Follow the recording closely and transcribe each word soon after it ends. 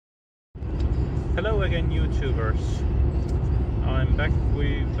Hello again, YouTubers. I'm back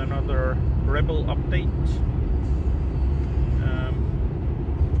with another Rebel update.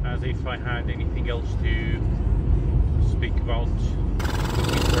 As if I had anything else to speak about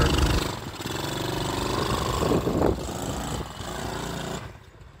winter.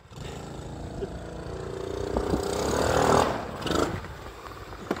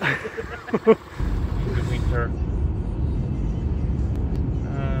 In the winter.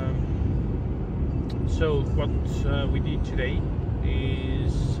 So what we did today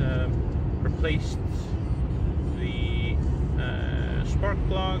is replaced the spark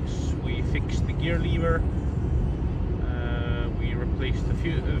plugs, we fixed the gear lever, we replaced the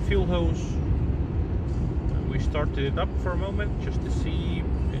fuel hose, we started it up for a moment just to see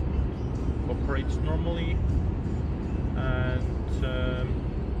it operates normally, and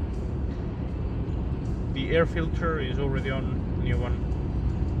the air filter is already on, new one.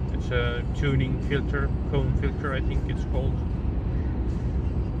 It's a tuning filter, cone filter I think it's called.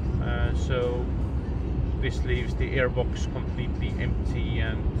 So this leaves the airbox completely empty,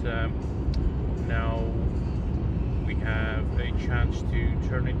 and now we have a chance to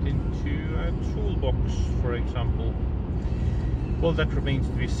turn it into a toolbox, for example. Well, that remains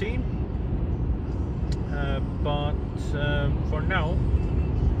to be seen, but for now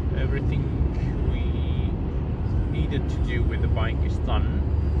everything we needed to do with the bike is done,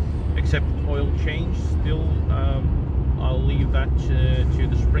 except oil change. Still, I'll leave that to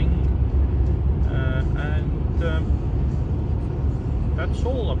the spring, and that's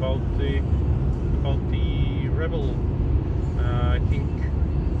all about the Rebel. I think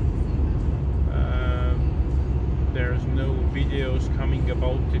there's no videos coming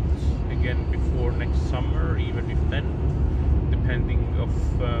about it again before next summer, even if then, depending of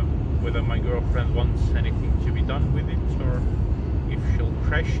whether my girlfriend wants anything to be done with it, or if she'll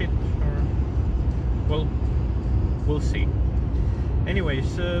crash it, or, well, we'll see.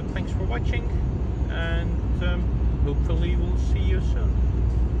 Anyways, thanks for watching, and hopefully we'll see you soon.